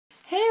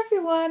Hey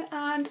everyone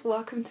and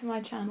welcome to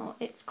my channel,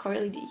 it's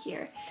Coralie D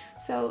here.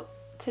 So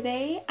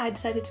today I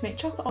decided to make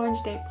chocolate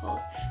orange date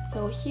balls.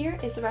 So here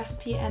is the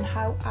recipe and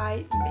how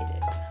I made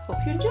it. Hope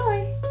you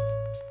enjoy!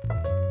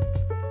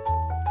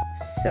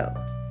 So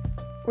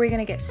we're going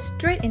to get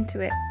straight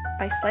into it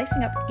by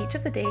slicing up each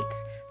of the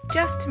dates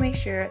just to make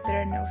sure there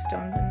are no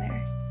stones in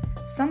there.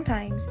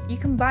 Sometimes you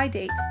can buy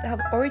dates that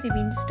have already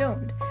been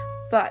stoned,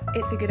 but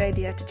it's a good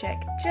idea to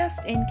check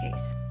just in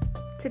case.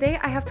 Today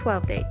I have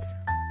 12 dates.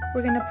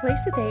 We're going to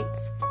place the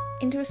dates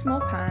into a small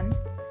pan,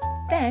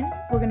 then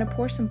we're going to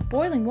pour some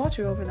boiling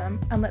water over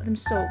them and let them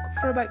soak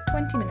for about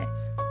 20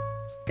 minutes.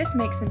 This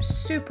makes them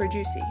super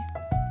juicy.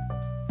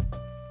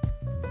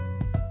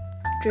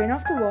 Drain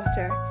off the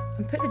water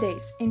and put the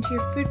dates into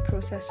your food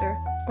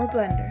processor or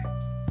blender.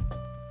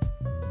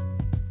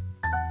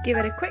 Give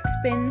it a quick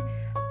spin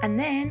and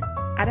then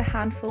add a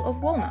handful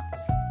of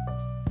walnuts.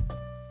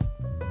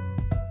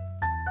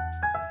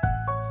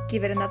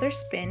 Give it another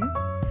spin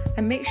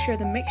and make sure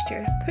the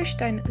mixture is pushed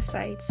down at the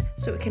sides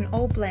so it can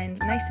all blend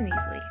nice and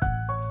easily.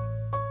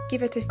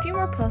 Give it a few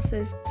more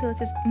pulses till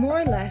it is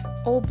more or less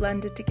all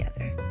blended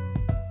together.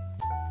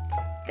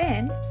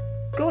 Then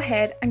go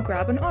ahead and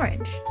grab an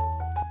orange.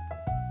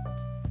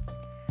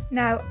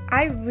 Now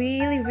I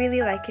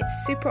really like it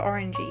super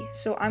orangey,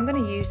 so I'm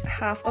going to use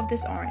half of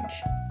this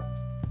orange.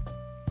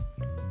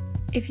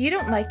 If you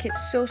don't like it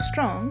so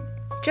strong,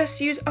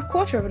 just use a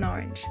quarter of an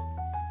orange.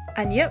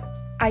 And yep,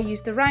 I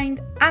used the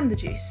rind and the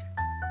juice.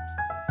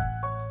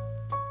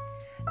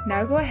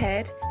 Now go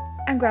ahead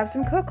and grab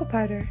some cocoa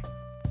powder.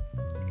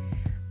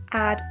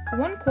 Add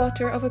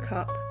 1/4 of a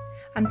cup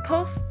and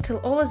pulse till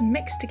all is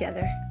mixed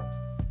together.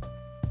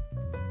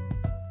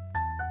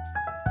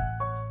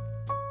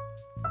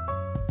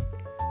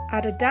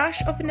 Add a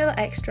dash of vanilla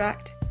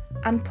extract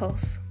and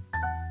pulse.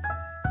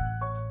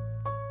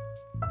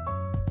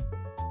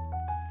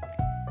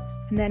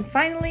 And then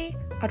finally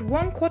add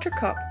 1/4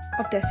 cup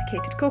of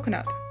desiccated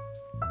coconut.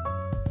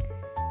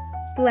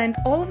 Blend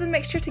all of the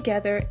mixture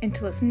together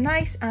until it's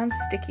nice and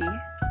sticky.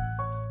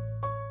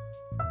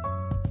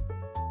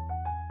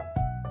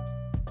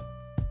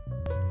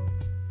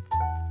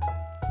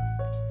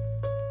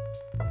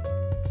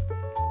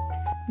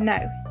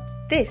 Now,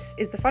 this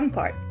is the fun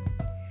part.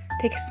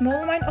 Take a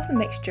small amount of the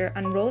mixture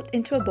and roll it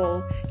into a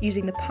bowl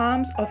using the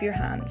palms of your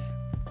hands.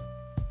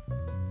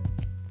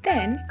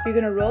 Then, you're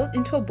going to roll it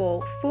into a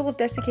bowl full of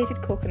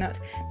desiccated coconut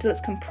till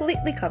it's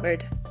completely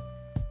covered.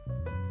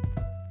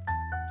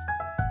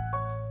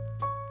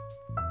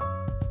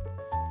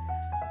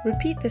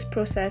 Repeat this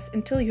process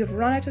until you have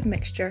run out of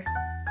mixture.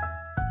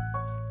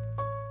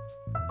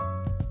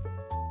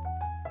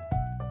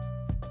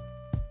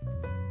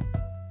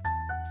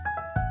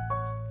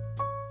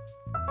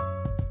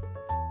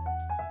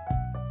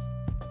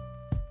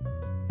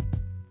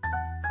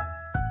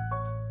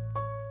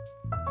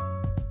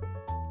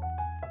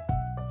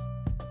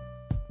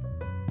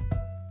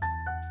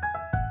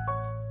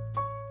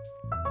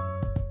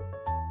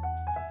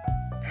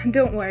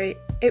 Don't worry,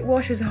 it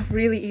washes off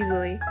really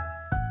easily.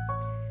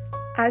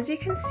 As you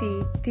can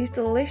see, these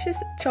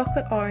delicious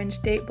chocolate orange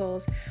date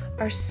balls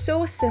are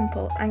so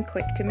simple and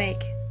quick to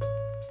make.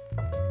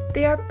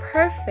 They are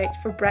perfect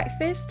for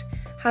breakfast,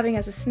 having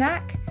as a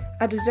snack,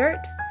 a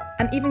dessert,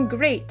 and even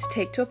great to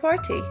take to a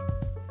party.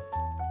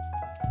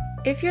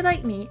 If you're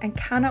like me and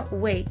cannot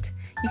wait,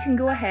 you can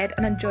go ahead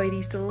and enjoy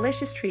these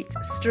delicious treats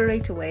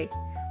straight away,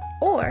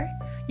 or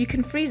you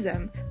can freeze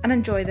them and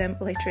enjoy them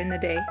later in the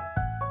day.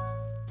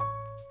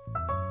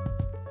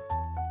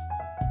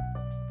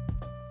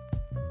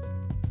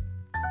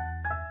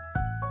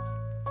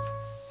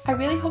 I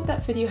really hope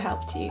that video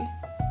helped you,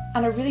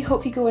 and I really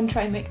hope you go and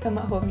try and make them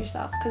at home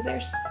yourself because they're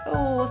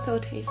so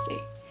tasty.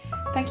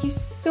 Thank you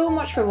so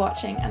much for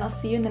watching, and I'll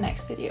see you in the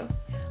next video.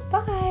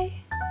 Bye!